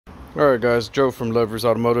Alright guys, Joe from Lovers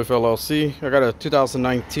Automotive LLC. I got a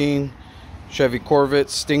 2019 Chevy Corvette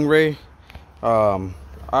Stingray.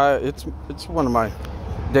 It's one of my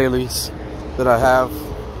dailies that I have,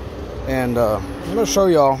 and I'm going to show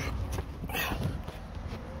y'all.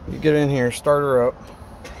 You get in here, start her up,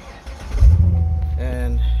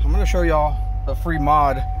 and I'm going to show y'all a free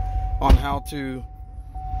mod on how to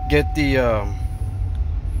get the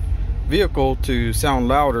vehicle to sound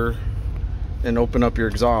louder and open up your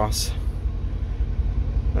exhaust.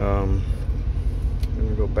 Let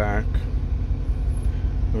me go back,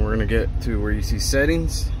 and we're gonna get to where you see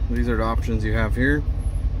settings. These are the options you have here.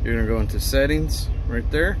 You're gonna go into settings right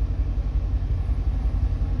there,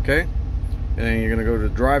 okay, and then you're gonna go to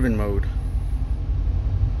driving mode.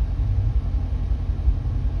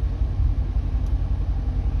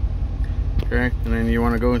 Okay, and then you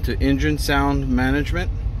want to go into engine sound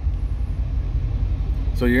management.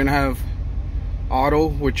 So you're gonna have auto,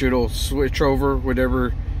 which it'll switch over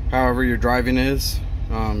however your driving is.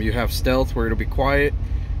 You have stealth, where it'll be quiet,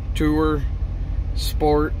 tour,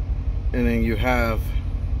 sport, and then you have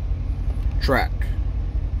track,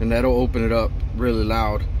 and that'll open it up really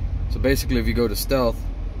loud. So basically, if you go to stealth,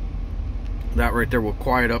 that right there will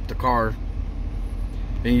quiet up the car.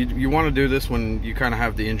 And you want to do this when you kind of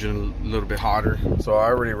have the engine a little bit hotter. So I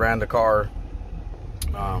already ran the car,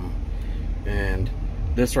 and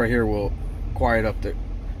this right here will quiet up the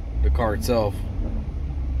car itself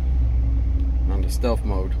on the stealth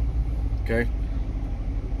mode. Okay,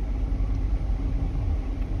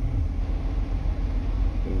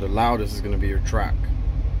 and the loudest is going to be your track.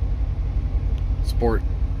 Sport,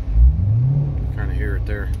 kind of hear it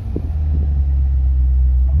there.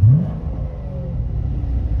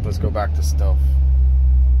 Let's go back to stealth.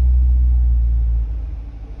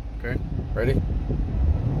 Okay, ready?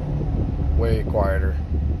 Way quieter.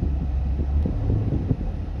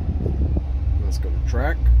 Let's go to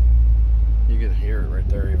track. You can hear it right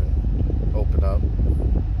there, even open up.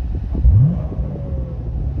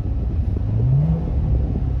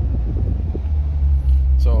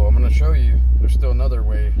 So I'm going to show you, there's still another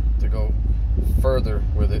way to go further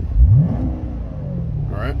with it.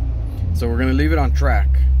 Alright, so we're going to leave it on track.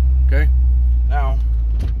 Okay, now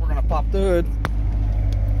we're going to pop the hood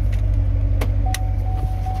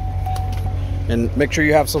and make sure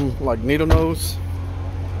you have some like needle nose.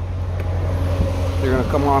 You're going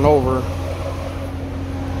to come on over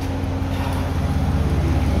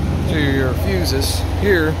to your fuses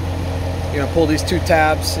here. You're going to pull these two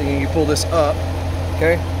tabs and you pull this up.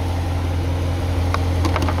 Okay,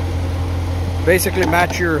 basically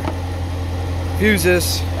match your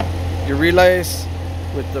fuses, your relays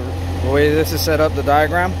with the way this is set up, the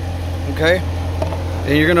diagram. Okay,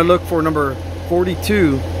 and you're going to look for number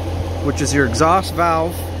 42, which is your exhaust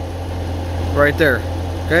valve right there.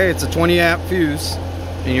 Okay, it's a 20 amp fuse,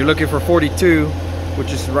 and you're looking for 42,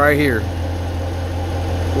 which is right here.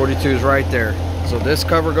 42 is right there. So this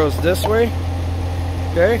cover goes this way.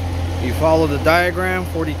 Okay, you follow the diagram,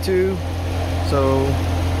 42. So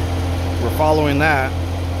we're following that,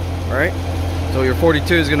 right? So your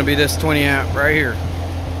 42 is going to be this 20 amp right here.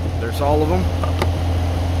 There's all of them.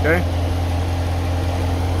 Okay,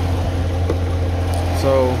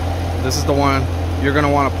 so this is the one you're going to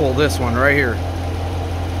want to pull. This one right here.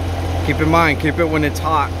 Keep in mind, keep it when it's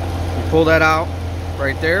hot. You pull that out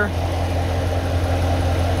right there,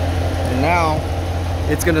 and now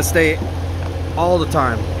it's gonna stay all the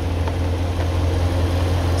time.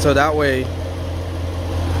 So that way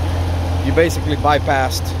you basically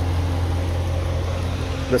bypassed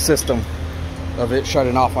the system of it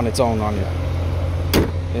shutting off on its own on you.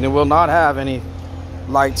 And it will not have any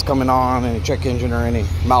lights coming on, any check engine, or any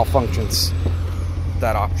malfunctions.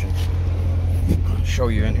 That option. I'll show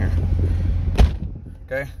you in here.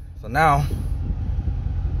 Okay, so now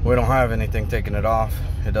we don't have anything taking it off.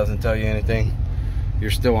 It doesn't tell you anything.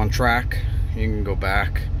 You're still on track. You can go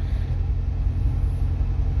back.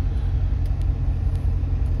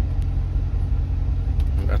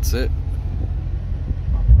 And that's it.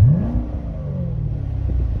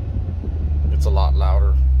 It's a lot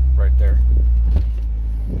louder right there.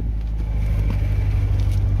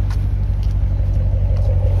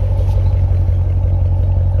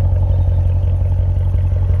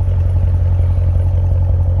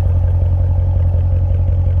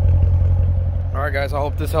 Alright guys, I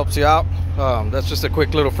hope this helps you out. That's just a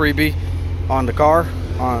quick little freebie on the car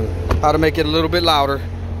on how to make it a little bit louder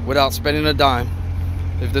without spending a dime.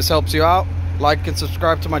 If this helps you out, like and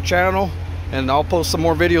subscribe to my channel, and I'll post some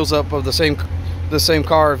more videos up of the same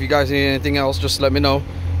car. If you guys need anything else, just let me know.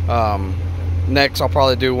 Next I'll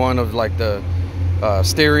probably do one of like the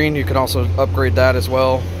steering. You can also upgrade that as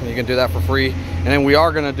well. You can do that for free. And then we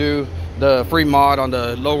are going to do the free mod on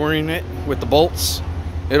the lowering it with the bolts.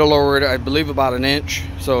 It'll lower it, I believe, about an inch.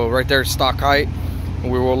 So right there, stock height.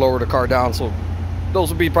 And we will lower the car down. So those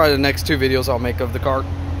will be probably the next 2 videos I'll make of the car.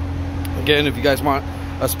 Again, if you guys want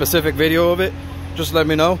a specific video of it, just let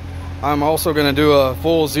me know. I'm also going to do a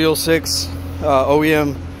full Z06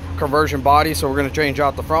 OEM conversion body. So we're going to change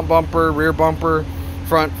out the front bumper, rear bumper,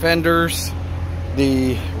 front fenders,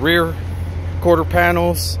 the rear quarter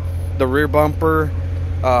panels, the rear bumper,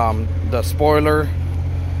 the spoiler.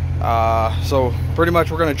 So pretty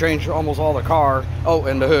much we're going to change almost all the car. Oh,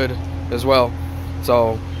 and the hood as well.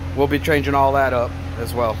 So we'll be changing all that up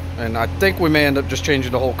as well. And I think we may end up just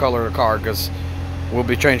changing the whole color of the car, because we'll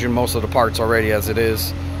be changing most of the parts already as it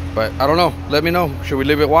is. But I don't know. Let me know. Should we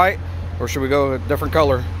leave it white or should we go a different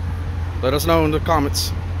color? Let us know in the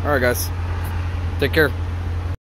comments. All right, guys. Take care.